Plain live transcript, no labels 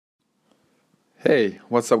Hey,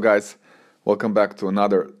 what's up, guys? Welcome back to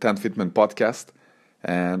another 10 Fitment podcast.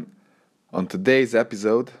 And on today's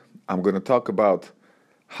episode, I'm going to talk about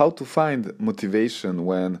how to find motivation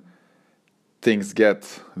when things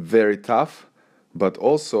get very tough, but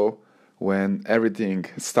also when everything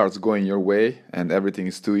starts going your way and everything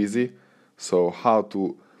is too easy. So, how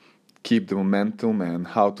to keep the momentum and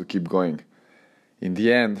how to keep going. In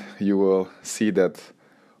the end, you will see that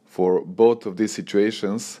for both of these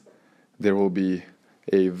situations, there will be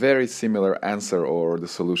a very similar answer or the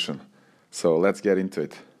solution. So let's get into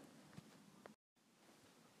it.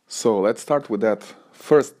 So let's start with that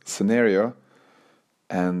first scenario,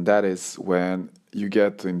 and that is when you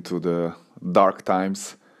get into the dark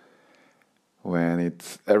times, when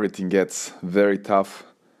everything gets very tough,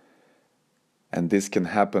 and this can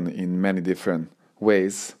happen in many different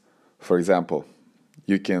ways. For example,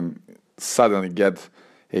 you can suddenly get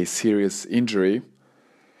a serious injury.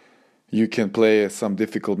 You can play some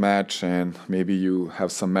difficult match and maybe you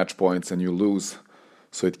have some match points and you lose.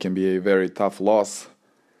 So it can be a very tough loss.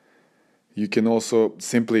 You can also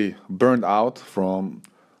simply burn out from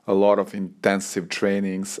a lot of intensive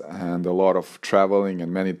trainings and a lot of traveling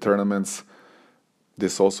and many tournaments.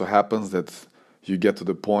 This also happens that you get to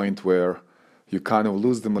the point where you kind of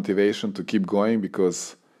lose the motivation to keep going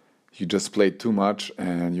because you just played too much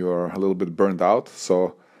and you are a little bit burned out.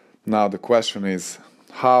 So now the question is,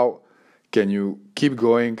 how can you keep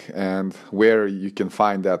going and where you can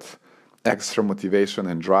find that extra motivation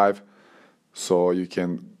and drive so you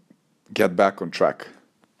can get back on track?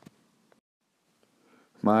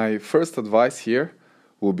 My first advice here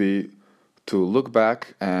will be to look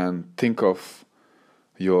back and think of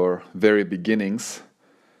your very beginnings,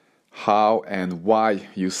 how and why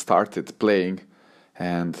you started playing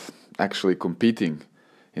and actually competing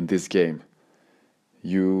in this game.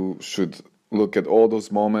 You should look at all those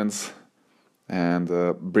moments and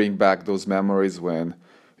bring back those memories when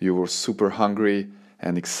you were super hungry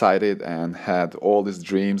and excited and had all these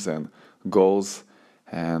dreams and goals,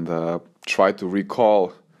 and try to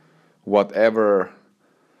recall whatever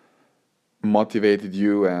motivated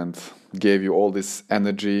you and gave you all this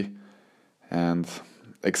energy and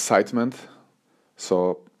excitement.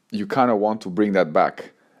 So you kind of want to bring that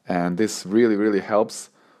back, and this really, really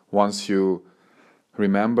helps once you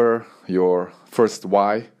remember your first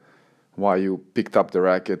why you picked up the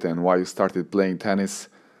racket and why you started playing tennis.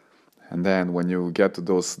 And then when you get to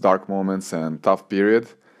those dark moments and tough period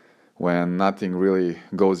when nothing really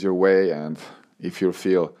goes your way, and if you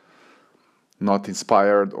feel not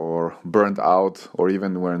inspired or burnt out, or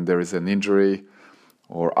even when there is an injury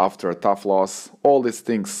or after a tough loss, all these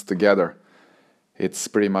things together, it's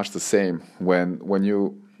pretty much the same. When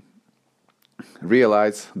you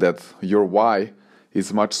realize that your why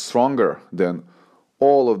is much stronger than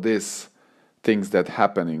all of these things that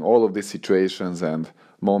happening, all of these situations and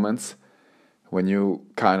moments, when you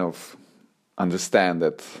kind of understand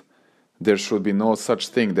that there should be no such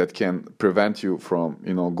thing that can prevent you from,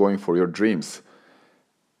 going for your dreams.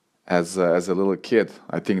 As a little kid,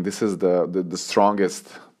 I think this is the strongest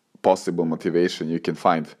possible motivation you can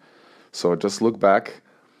find. So just look back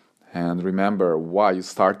and remember why you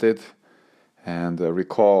started, and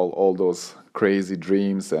recall all those crazy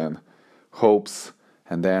dreams and hopes,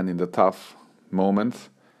 and then in the tough moment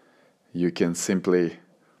you can simply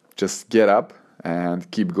just get up and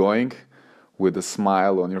keep going with a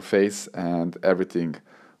smile on your face, and everything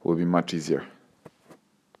will be much easier.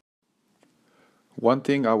 One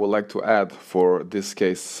thing I would like to add for this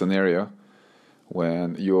case scenario,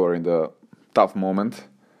 when you are in the tough moment,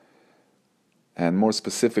 and more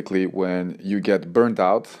specifically when you get burned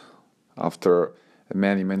out after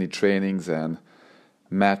many trainings and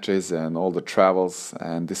matches and all the travels,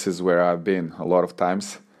 and this is where I've been a lot of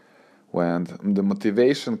times, when the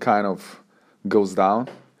motivation kind of goes down,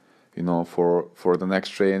 for the next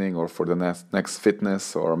training or for the next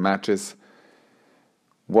fitness or matches.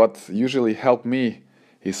 What usually helped me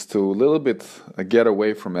is to a little bit get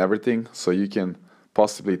away from everything, so you can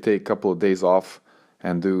possibly take a couple of days off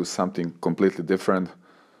and do something completely different.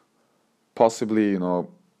 Possibly,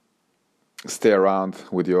 stay around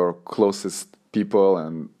with your closest people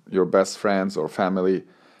and your best friends or family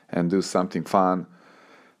and do something fun.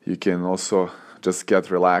 You can also just get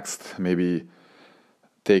relaxed, maybe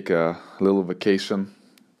take a little vacation.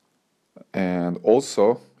 And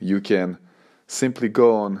also you can simply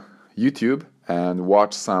go on YouTube and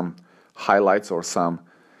watch some highlights or some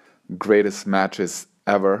greatest matches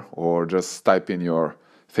ever, or just type in your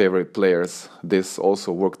favorite players. This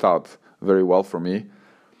also worked out very well for me.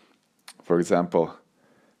 For example,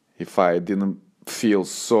 if I didn't feel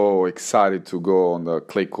so excited to go on the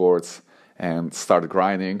clay courts and start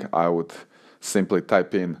grinding, I would simply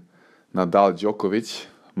type in Nadal Djokovic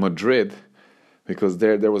Madrid, because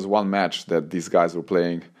there was one match that these guys were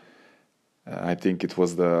playing. I think it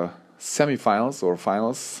was the semifinals or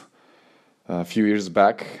finals a few years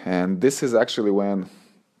back, and this is actually when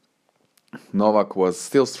Novak was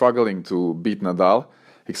still struggling to beat Nadal,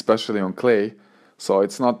 especially on clay. So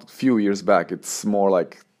it's not a few years back, it's more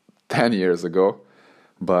like 10 years ago.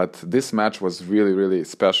 But this match was really, really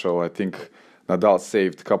special. I think Nadal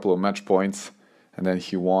saved a couple of match points and then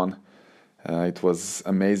he won. It was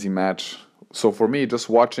an amazing match. So for me, just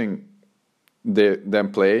watching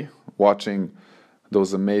them play, watching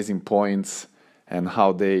those amazing points and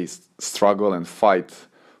how they struggle and fight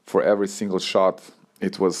for every single shot,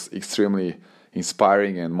 it was extremely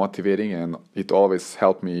inspiring and motivating, and it always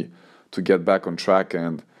helped me to get back on track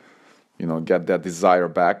and, you know, get that desire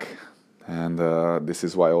back. And this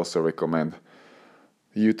is why I also recommend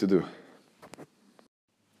you to do.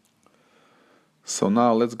 So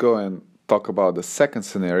now let's go and talk about the second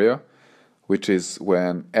scenario, which is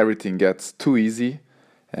when everything gets too easy.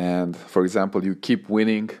 And for example, you keep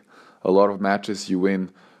winning a lot of matches, you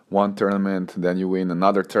win one tournament, then you win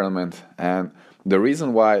another tournament. And the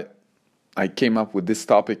reason why I came up with this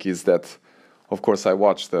topic is that, of course, I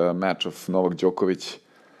watched the match of Novak Djokovic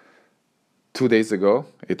 2 days ago.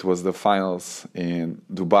 It was the finals in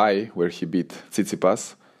Dubai where he beat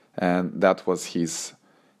Tsitsipas, and that was his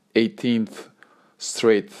 18th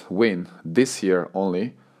straight win this year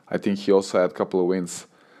only. I think he also had a couple of wins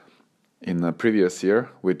in the previous year,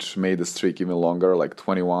 which made the streak even longer, like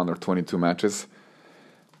 21 or 22 matches.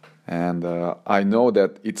 And I know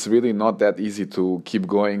that it's really not that easy to keep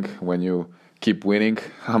going when you keep winning.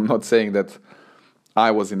 I'm not saying that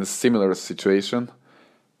I was in a similar situation,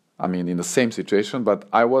 in the same situation, but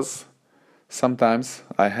sometimes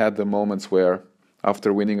I had the moments where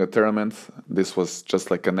after winning a tournament, this was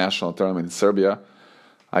just like a national tournament in Serbia,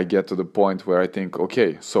 I get to the point where I think,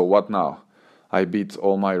 okay, so what now? I beat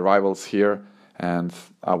all my rivals here and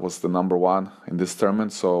I was the number one in this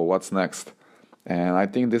tournament, so what's next? And I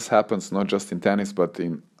think this happens not just in tennis, but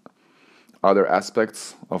in other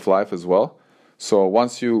aspects of life as well. So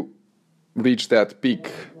once you reach that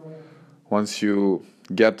peak, once you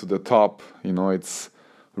get to the top, it's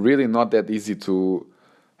really not that easy to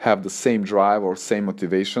have the same drive or same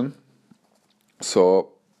motivation.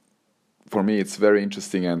 So for me, it's very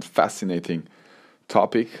interesting and fascinating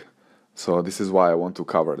topic. So this is why I want to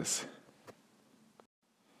cover this.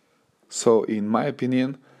 So in my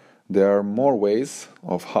opinion, there are more ways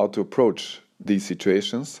of how to approach these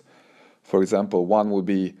situations. For example, one would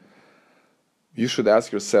be, you should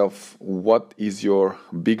ask yourself, what is your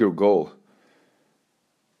bigger goal?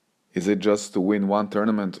 Is it just to win one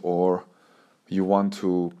tournament, or you want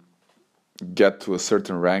to get to a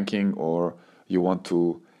certain ranking, or you want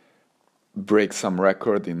to break some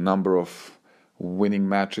record in number of winning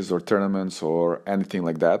matches or tournaments or anything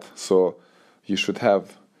like that? So you should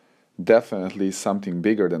have definitely something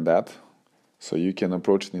bigger than that, so you can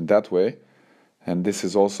approach it in that way. And this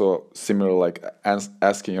is also similar, like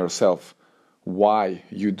asking yourself why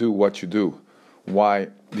you do what you do. Why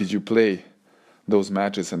did you play those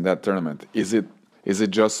matches in that tournament? Is it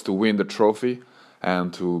just to win the trophy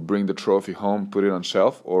and to bring the trophy home, put it on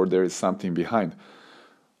shelf, or there is something behind?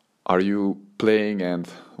 Are you playing and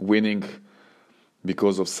winning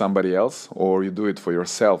because of somebody else, or you do it for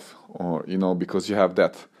yourself, or because you have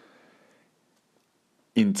that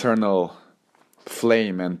internal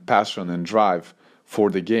flame and passion and drive for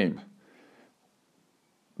the game?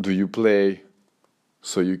 Do you play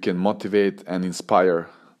so you can motivate and inspire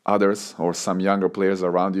others or some younger players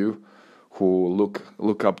around you who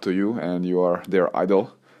look up to you and you are their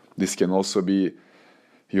idol? This can also be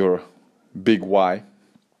your big why.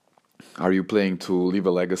 Are you playing to leave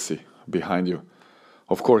a legacy behind you?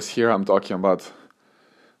 Of course, here I'm talking about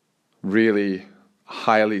really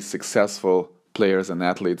highly successful players and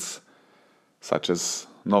athletes such as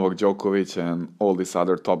Novak Djokovic and all these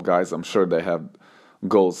other top guys. I'm sure they have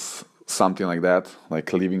goals, something like that,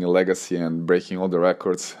 like leaving a legacy and breaking all the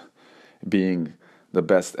records, being the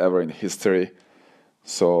best ever in history.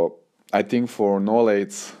 So I think for Nole,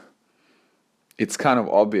 it's kind of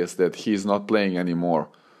obvious that he's not playing anymore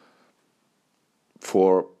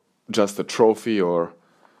for just a trophy or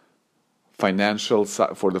for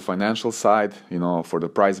the financial side, for the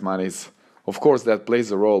prize monies. Of course, that plays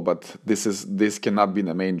a role, but this cannot be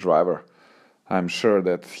the main driver. I'm sure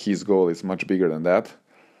that his goal is much bigger than that.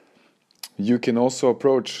 You can also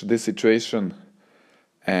approach this situation,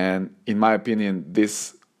 and in my opinion,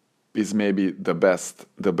 this is maybe the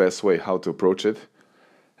best way how to approach it,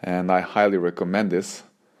 and I highly recommend this,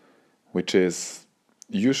 which is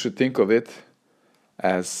you should think of it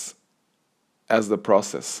as the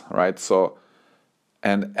process, right? So,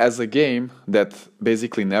 and as a game that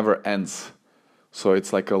basically never ends. So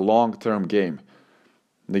it's like a long-term game.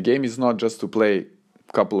 The game is not just to play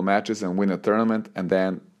a couple of matches and win a tournament and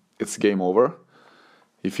then it's game over.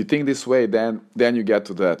 If you think this way, then you get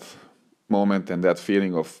to that moment and that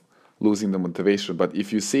feeling of losing the motivation. But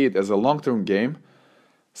if you see it as a long-term game,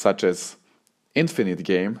 such as infinite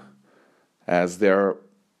game, as they're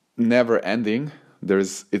never ending,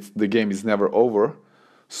 the game is never over,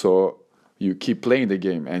 so you keep playing the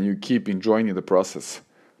game and you keep enjoying the process,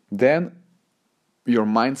 then your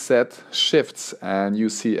mindset shifts and you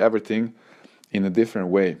see everything in a different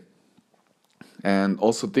way. And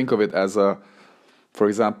also think of it as for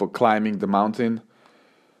example, climbing the mountain.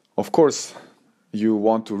 Of course, you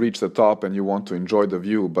want to reach the top and you want to enjoy the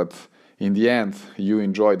view, but in the end, you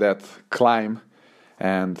enjoy that climb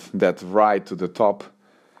and that ride to the top.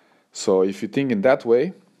 So if you think in that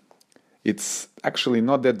way, it's actually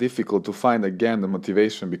not that difficult to find again the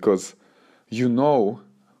motivation, because you know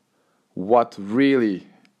what really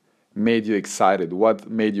made you excited, what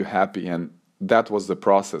made you happy, and that was the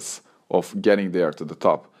process of getting there to the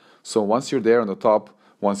top. So once you're there on the top,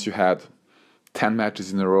 once you had 10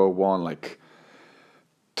 matches in a row, won like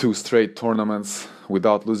 2 straight tournaments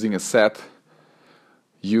without losing a set,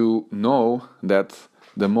 you know that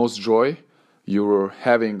the most joy you were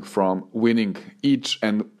having from winning each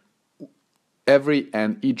and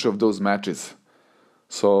of those matches.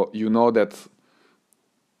 So you know that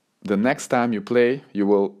the next time you play, you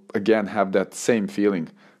will again have that same feeling,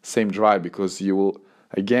 same drive, because you will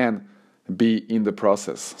again be in the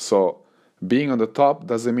process. So being on the top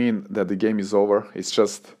doesn't mean that the game is over. It's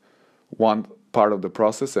just one part of the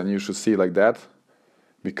process, and you should see it like that,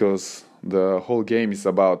 because the whole game is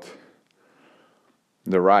about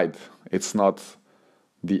the ride. It's not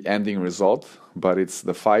the ending result, but it's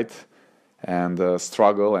the fight and the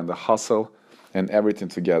struggle and the hustle and everything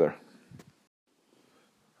together.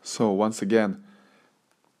 So once again,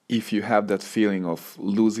 if you have that feeling of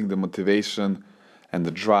losing the motivation and the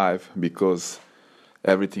drive because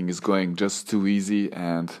everything is going just too easy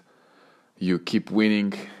and you keep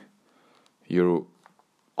winning, you're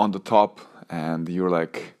on the top and you're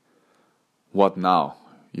like, what now?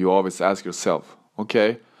 You always ask yourself,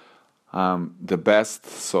 okay, I'm the best,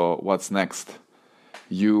 so what's next?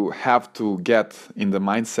 You have to get in the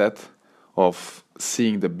mindset of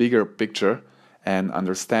seeing the bigger picture and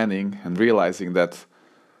understanding and realizing that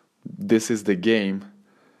this is the game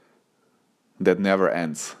that never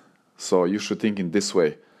ends. So you should think in this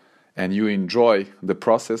way, and you enjoy the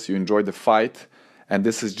process, you enjoy the fight, and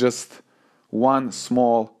this is just one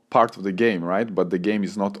small part of the game, right? But the game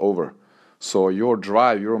is not over. So your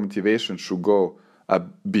drive, your motivation should go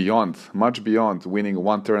beyond, much beyond winning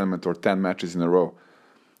one tournament or 10 matches in a row.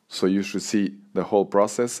 So you should see the whole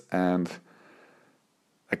process and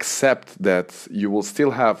accept that you will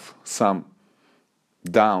still have some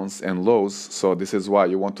downs and lows. So this is why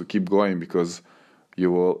you want to keep going, because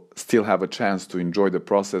you will still have a chance to enjoy the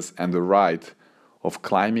process and the ride of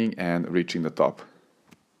climbing and reaching the top.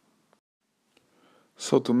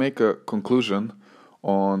 So to make a conclusion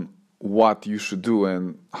on what you should do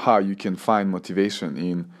and how you can find motivation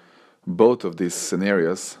in both of these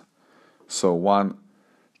scenarios. So one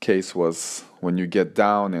case was when you get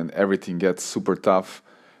down and everything gets super tough,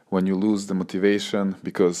 when you lose the motivation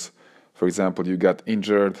because, for example, you got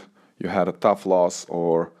injured, you had a tough loss,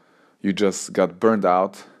 or you just got burned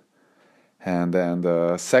out. And then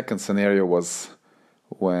the second scenario was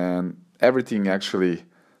when everything actually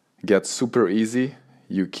gets super easy,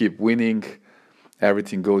 you keep winning,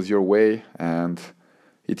 everything goes your way, and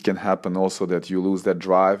it can happen also that you lose that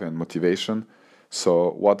drive and motivation.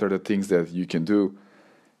 So what are the things that you can do?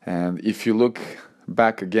 And if you look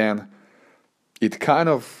back again, it kind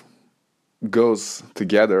of goes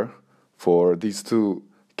together for these two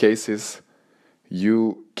cases.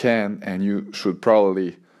 You can and you should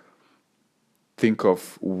probably think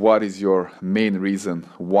of what is your main reason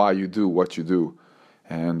why you do what you do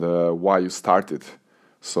and why you started.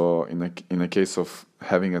 So in a case of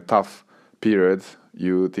having a tough period,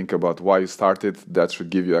 you think about why you started. That should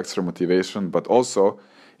give you extra motivation. But also,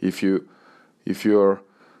 if you're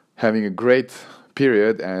having a great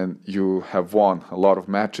period and you have won a lot of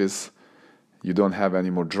matches, you don't have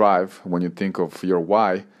any more drive. When you think of your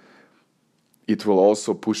why, it will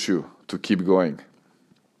also push you to keep going.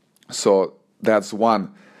 So that's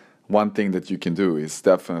one thing that you can do, is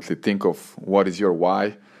definitely think of what is your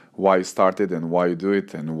why you started and why you do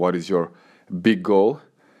it, and what is your big goal.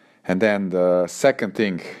 And then the second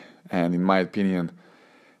thing, and in my opinion,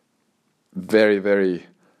 very, very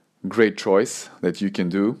great choice that you can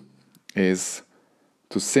do is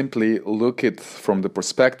to simply look it from the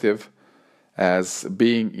perspective as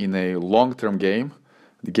being in a long-term game,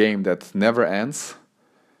 the game that never ends,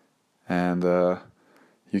 and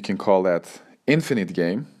you can call that infinite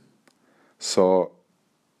game. So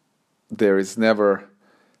there is never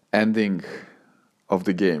ending of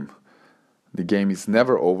the game. The game is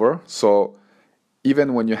never over. So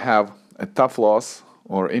even when you have a tough loss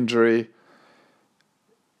or injury,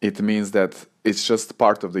 it means that it's just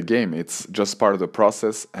part of the game. It's just part of the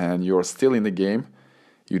process, and you're still in the game.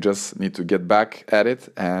 You just need to get back at it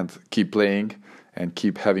and keep playing and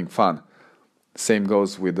keep having fun. Same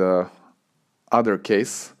goes with the other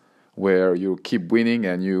case where you keep winning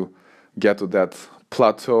and you get to that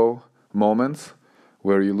plateau moment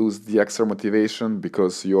where you lose the extra motivation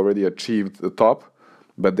because you already achieved the top.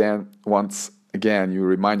 But then once again, you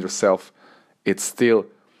remind yourself it's still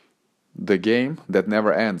the game that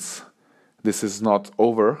never ends. This is not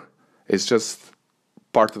over. It's just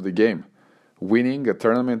part of the game. Winning a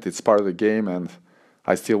tournament, it's part of the game, and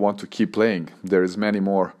I still want to keep playing. There is many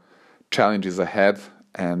more challenges ahead,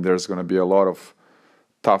 and there's going to be a lot of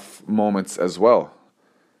tough moments as well.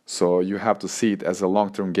 So you have to see it as a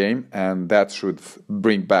long-term game, and that should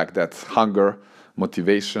bring back that hunger,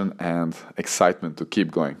 motivation, and excitement to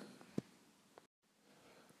keep going.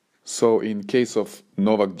 So in case of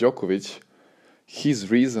Novak Djokovic,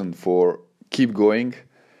 his reason for keep going,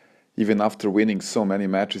 even after winning so many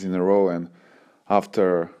matches in a row and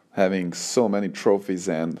after having so many trophies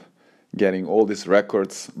and getting all these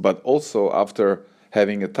records, but also after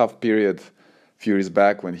having a tough period a few years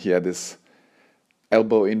back when he had this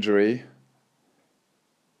elbow injury.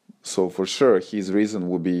 So for sure, his reason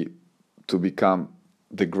would be to become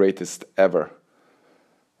the greatest ever,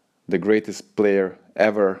 the greatest player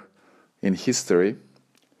ever in history.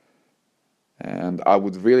 And I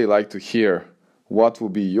would really like to hear what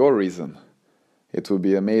would be your reason. It would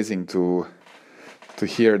be amazing to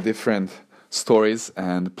hear different stories,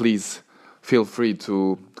 and please feel free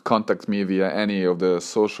to contact me via any of the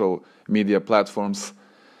social media platforms.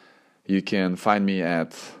 You can find me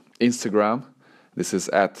at Instagram. This is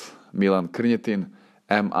at Milan Krnjetin,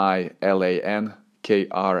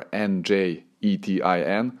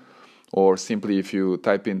 MILANKRNJETIN. Or simply if you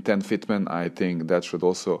type in 10Fitman, I think that should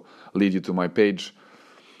also lead you to my page.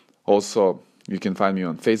 Also, you can find me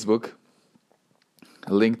on Facebook,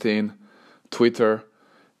 LinkedIn, Twitter.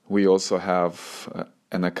 We also have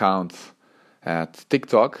an account at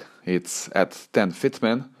TikTok. It's at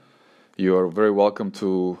 10Fitman. You're very welcome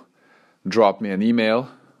to drop me an email.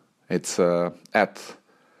 It's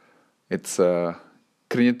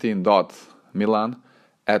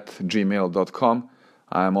krnjetin.milan@gmail.com.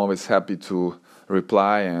 I'm always happy to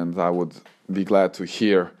reply, and I would be glad to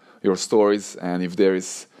hear your stories. And if there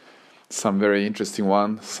is some very interesting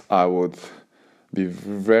ones, I would be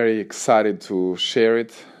very excited to share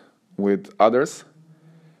it with others.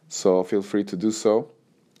 So feel free to do so.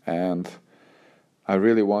 And I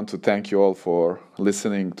really want to thank you all for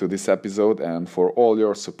listening to this episode and for all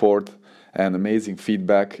your support and amazing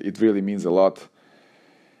feedback. It really means a lot.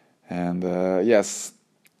 And yes,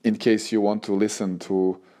 in case you want to listen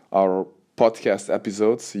to our podcast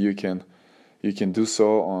episodes, you can do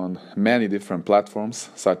so on many different platforms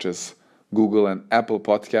such as Google and Apple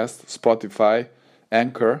Podcast, Spotify,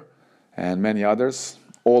 Anchor, and many others.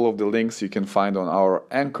 All of the links you can find on our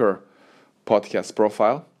Anchor podcast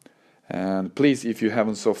profile. And please, if you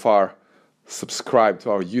haven't so far, subscribe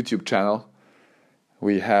to our YouTube channel.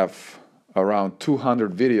 We have around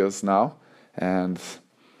 200 videos now, and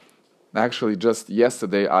actually just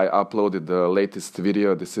yesterday I uploaded the latest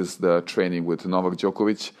video. This is the training with Novak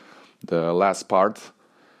Djokovic, the last part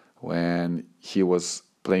when he was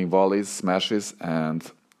playing volleys, smashes,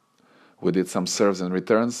 and we did some serves and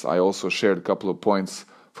returns. I also shared a couple of points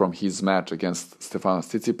from his match against Stefanos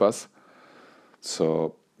Tsitsipas.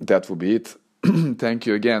 So that will be it. Thank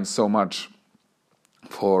you again so much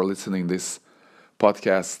for listening this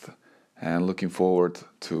podcast, and looking forward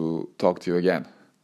to talk to you again.